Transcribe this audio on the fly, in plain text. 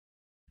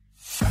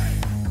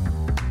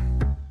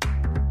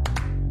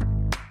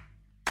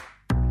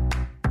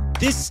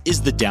This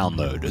is The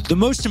Download, the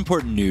most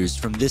important news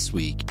from this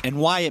week and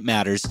why it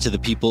matters to the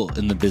people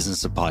in the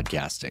business of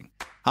podcasting.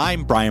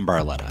 I'm Brian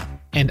Barletta.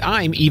 And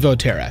I'm Evo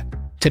Terra.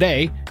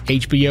 Today,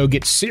 HBO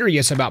gets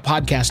serious about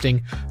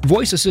podcasting,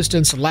 voice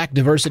assistants lack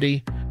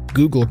diversity,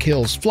 Google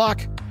kills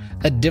Flock,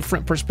 a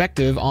different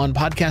perspective on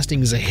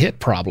podcasting's hit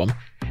problem,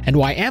 and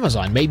why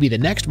Amazon may be the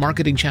next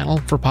marketing channel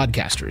for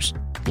podcasters.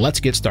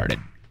 Let's get started.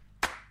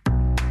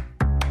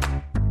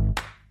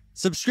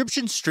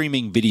 Subscription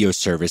streaming video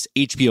service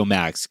HBO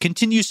Max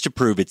continues to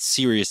prove it's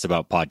serious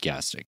about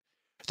podcasting.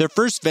 Their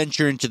first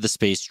venture into the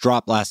space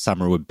dropped last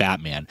summer with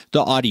Batman,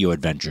 The Audio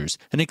Adventures,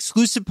 an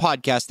exclusive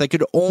podcast that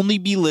could only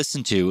be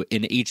listened to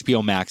in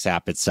HBO Max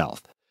app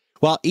itself.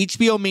 While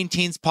HBO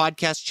maintains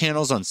podcast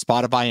channels on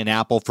Spotify and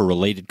Apple for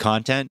related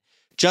content,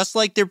 just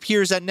like their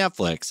peers at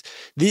Netflix,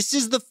 this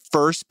is the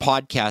first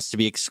podcast to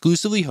be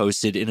exclusively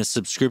hosted in a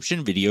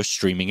subscription video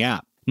streaming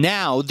app.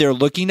 Now, they're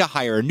looking to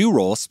hire a new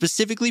role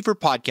specifically for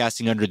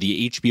podcasting under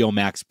the HBO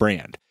Max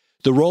brand.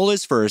 The role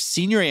is for a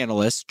senior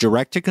analyst,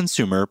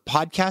 direct-to-consumer,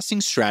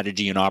 podcasting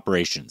strategy and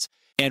operations,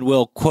 and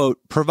will, quote,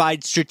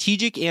 provide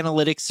strategic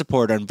analytics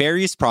support on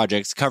various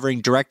projects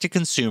covering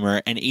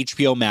direct-to-consumer and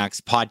HBO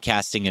Max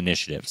podcasting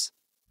initiatives.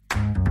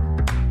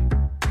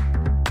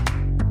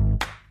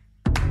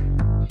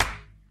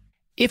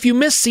 If you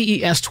missed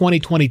CES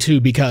 2022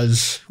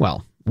 because,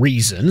 well,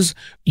 reasons,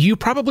 you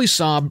probably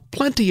saw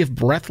plenty of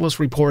breathless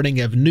reporting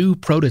of new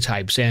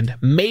prototypes and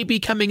maybe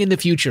coming in the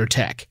future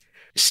tech.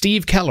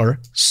 Steve Keller,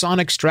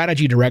 Sonic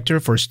Strategy Director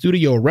for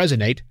Studio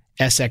Resonate,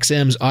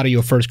 SXM's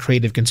audio-first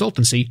creative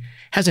consultancy,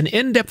 has an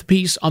in-depth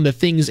piece on the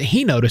things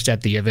he noticed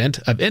at the event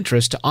of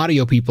interest to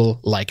audio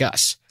people like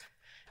us.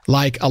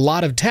 Like a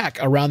lot of tech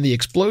around the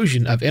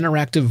explosion of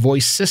interactive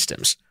voice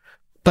systems.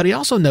 But he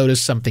also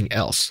noticed something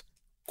else.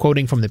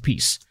 Quoting from the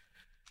piece,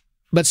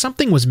 "But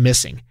something was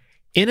missing.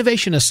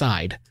 Innovation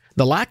aside,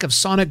 the lack of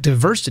sonic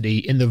diversity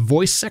in the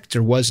voice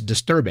sector was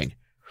disturbing.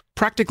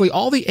 Practically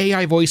all the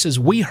AI voices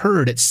we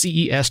heard at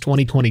CES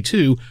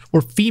 2022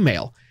 were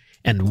female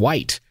and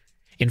white.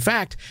 In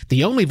fact,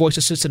 the only voice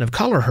assistant of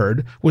color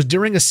heard was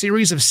during a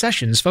series of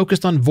sessions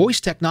focused on voice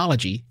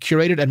technology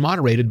curated and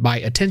moderated by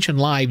Attention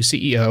Live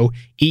CEO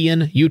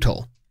Ian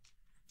Utel.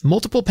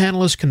 Multiple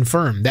panelists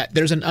confirmed that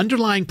there's an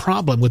underlying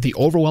problem with the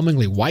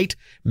overwhelmingly white,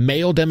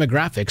 male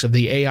demographics of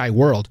the AI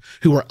world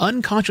who are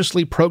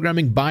unconsciously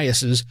programming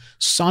biases,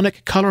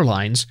 sonic color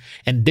lines,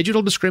 and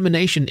digital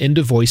discrimination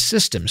into voice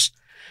systems.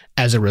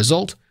 As a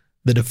result,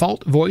 the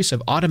default voice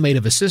of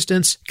automotive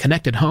assistants,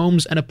 connected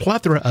homes, and a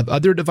plethora of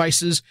other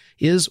devices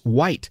is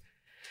white.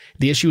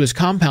 The issue is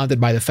compounded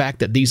by the fact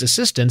that these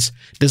assistants,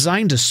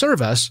 designed to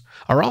serve us,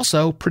 are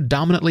also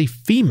predominantly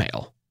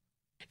female.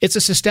 It's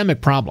a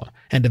systemic problem,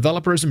 and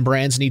developers and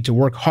brands need to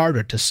work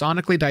harder to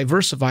sonically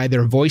diversify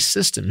their voice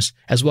systems,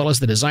 as well as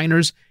the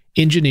designers,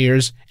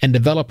 engineers, and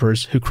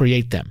developers who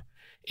create them."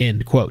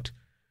 End quote.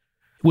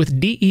 With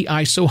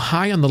DEI so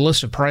high on the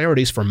list of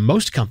priorities for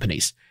most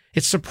companies,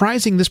 it's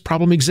surprising this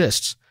problem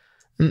exists.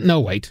 No,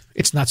 wait,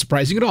 it's not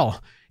surprising at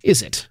all,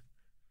 is it?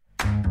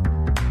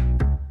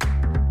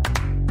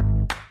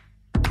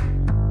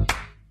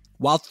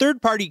 While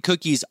third-party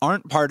cookies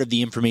aren't part of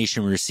the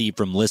information we receive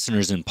from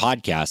listeners in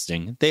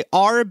podcasting, they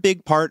are a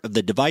big part of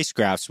the device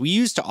graphs we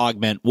use to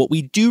augment what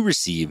we do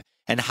receive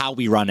and how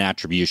we run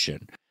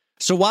attribution.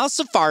 So while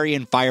Safari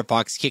and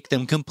Firefox kicked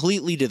them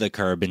completely to the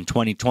curb in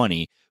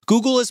 2020,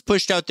 Google has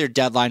pushed out their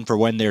deadline for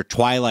when they're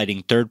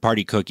twilighting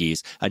third-party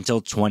cookies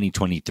until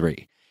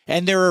 2023.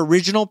 And their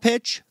original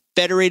pitch,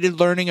 Federated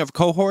Learning of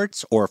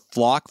Cohorts, or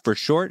Flock for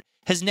short,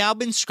 has now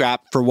been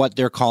scrapped for what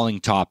they're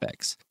calling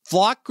topics.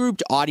 Flock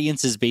grouped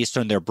audiences based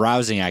on their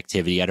browsing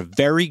activity at a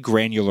very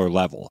granular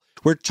level,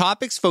 where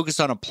topics focus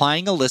on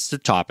applying a list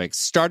of topics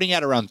starting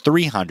at around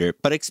 300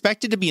 but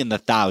expected to be in the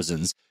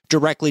thousands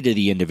directly to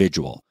the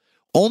individual.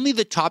 Only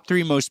the top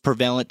 3 most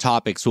prevalent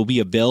topics will be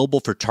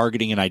available for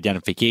targeting and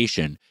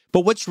identification,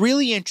 but what's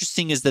really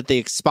interesting is that they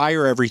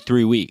expire every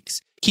 3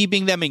 weeks,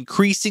 keeping them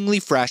increasingly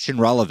fresh and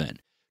relevant.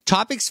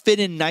 Topics fit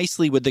in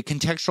nicely with the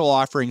contextual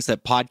offerings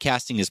that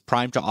podcasting is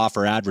primed to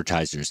offer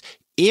advertisers,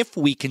 if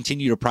we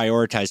continue to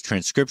prioritize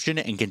transcription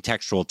and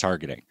contextual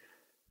targeting.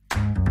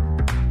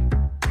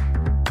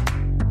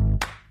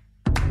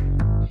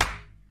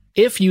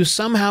 If you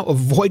somehow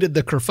avoided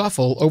the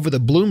kerfuffle over the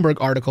Bloomberg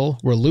article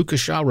where Lucas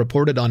Shaw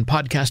reported on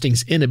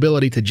podcasting's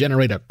inability to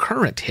generate a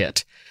current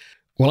hit,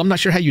 well, I'm not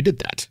sure how you did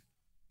that.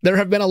 There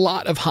have been a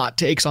lot of hot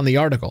takes on the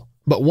article,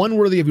 but one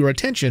worthy of your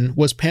attention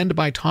was penned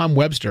by Tom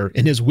Webster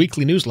in his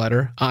weekly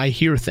newsletter, I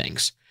Hear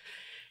Things.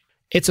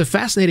 It's a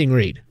fascinating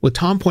read, with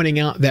Tom pointing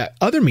out that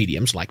other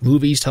mediums like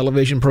movies,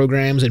 television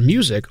programs, and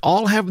music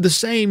all have the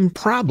same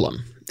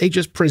problem. They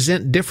just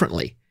present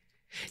differently.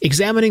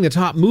 Examining the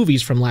top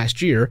movies from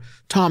last year,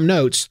 Tom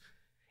notes,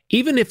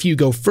 even if you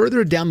go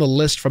further down the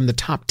list from the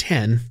top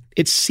 10,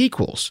 it's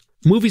sequels,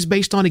 movies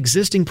based on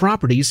existing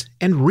properties,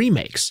 and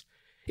remakes.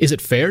 Is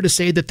it fair to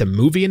say that the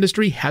movie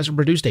industry hasn't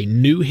produced a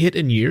new hit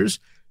in years?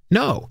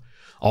 No.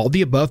 All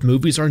the above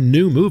movies are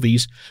new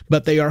movies,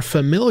 but they are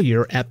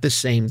familiar at the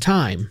same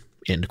time.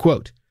 End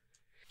quote.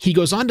 He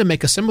goes on to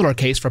make a similar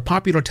case for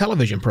popular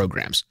television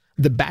programs.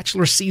 The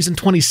Bachelor Season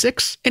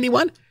 26,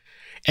 anyone?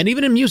 And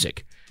even in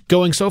music,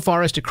 going so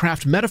far as to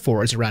craft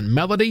metaphors around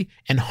melody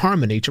and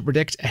harmony to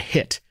predict a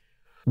hit.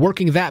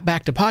 Working that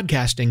back to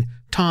podcasting,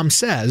 Tom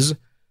says,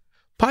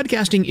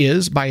 podcasting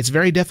is, by its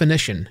very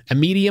definition, a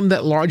medium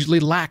that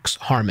largely lacks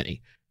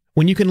harmony.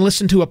 When you can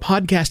listen to a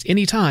podcast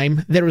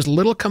anytime, there is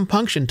little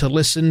compunction to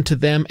listen to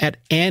them at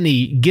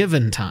any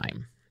given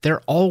time.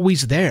 They're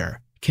always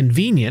there,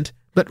 convenient,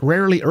 but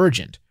rarely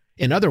urgent.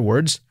 In other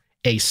words,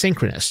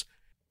 asynchronous.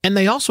 And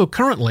they also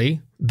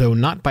currently, though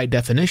not by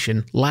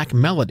definition, lack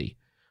melody.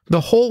 The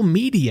whole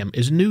medium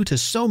is new to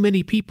so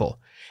many people,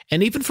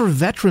 and even for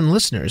veteran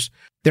listeners,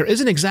 there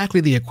isn't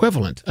exactly the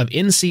equivalent of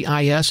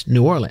NCIS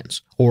New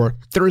Orleans, or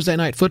Thursday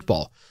Night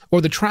Football, or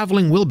the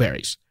Traveling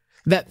Wilburys.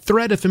 That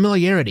thread of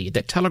familiarity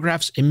that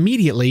telegraphs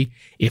immediately,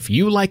 if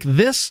you like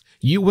this,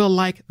 you will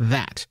like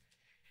that.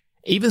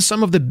 Even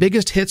some of the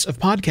biggest hits of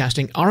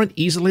podcasting aren't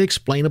easily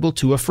explainable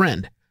to a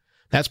friend.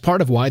 That's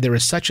part of why there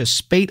is such a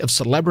spate of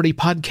celebrity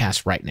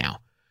podcasts right now.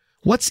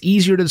 What's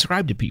easier to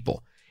describe to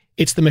people?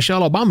 It's the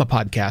Michelle Obama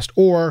podcast,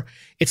 or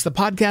it's the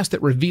podcast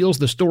that reveals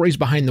the stories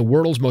behind the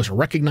world's most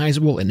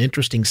recognizable and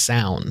interesting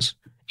sounds.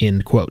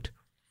 End quote.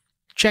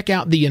 Check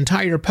out the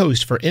entire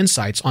post for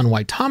insights on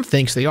why Tom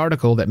thinks the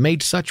article that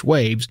made such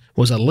waves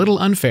was a little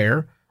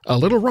unfair, a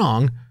little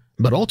wrong,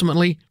 but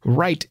ultimately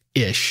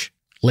right-ish.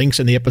 Links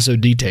in the episode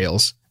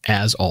details,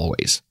 as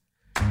always.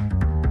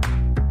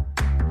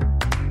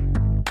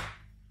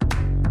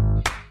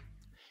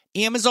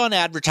 Amazon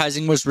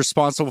advertising was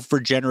responsible for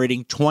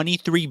generating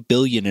 $23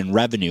 billion in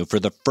revenue for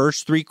the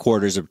first 3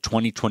 quarters of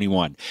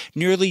 2021,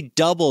 nearly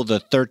double the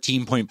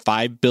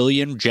 $13.5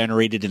 billion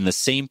generated in the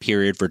same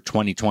period for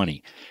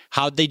 2020.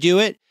 How'd they do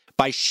it?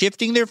 By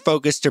shifting their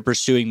focus to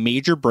pursuing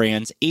major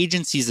brands,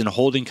 agencies, and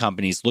holding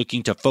companies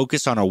looking to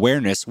focus on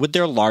awareness with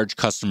their large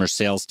customer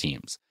sales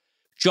teams.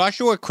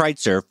 Joshua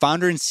Kreitzer,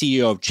 founder and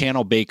CEO of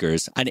Channel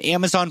Bakers, an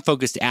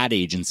Amazon-focused ad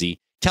agency,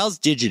 tells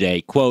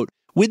Digiday, quote,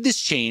 "With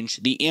this change,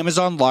 the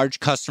Amazon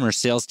large customer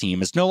sales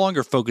team is no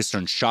longer focused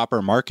on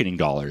shopper marketing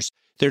dollars.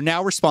 They're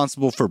now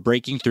responsible for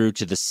breaking through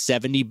to the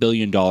 $70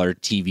 billion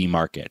TV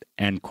market,"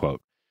 end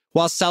quote.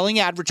 While selling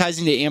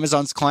advertising to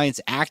Amazon's clients,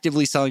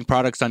 actively selling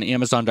products on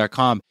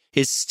Amazon.com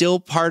is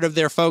still part of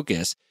their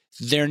focus,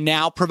 they're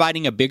now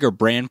providing a bigger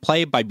brand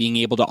play by being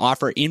able to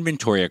offer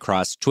inventory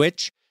across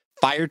Twitch,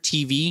 Fire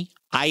TV,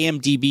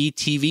 IMDb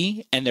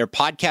TV, and their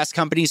podcast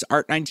companies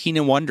Art19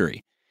 and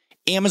Wondery.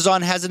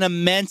 Amazon has an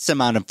immense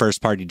amount of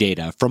first-party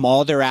data from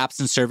all their apps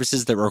and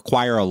services that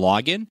require a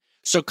login.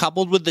 So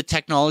coupled with the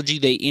technology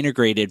they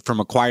integrated from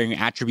acquiring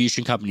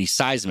attribution company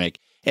Seismic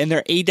and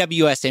their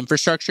AWS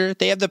infrastructure,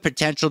 they have the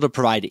potential to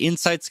provide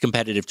insights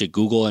competitive to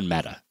Google and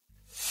Meta.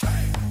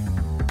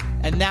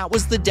 And that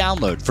was the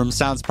download from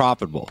Sounds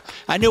Profitable.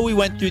 I know we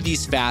went through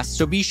these fast,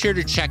 so be sure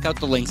to check out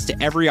the links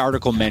to every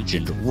article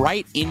mentioned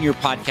right in your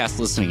podcast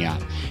listening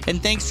app.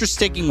 And thanks for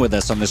sticking with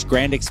us on this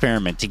grand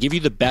experiment to give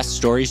you the best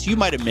stories you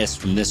might have missed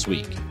from this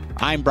week.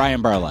 I'm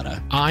Brian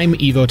Barletta. I'm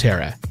Evo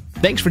Terra.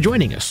 Thanks for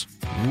joining us.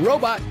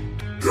 Robot!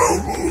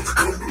 Download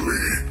complete.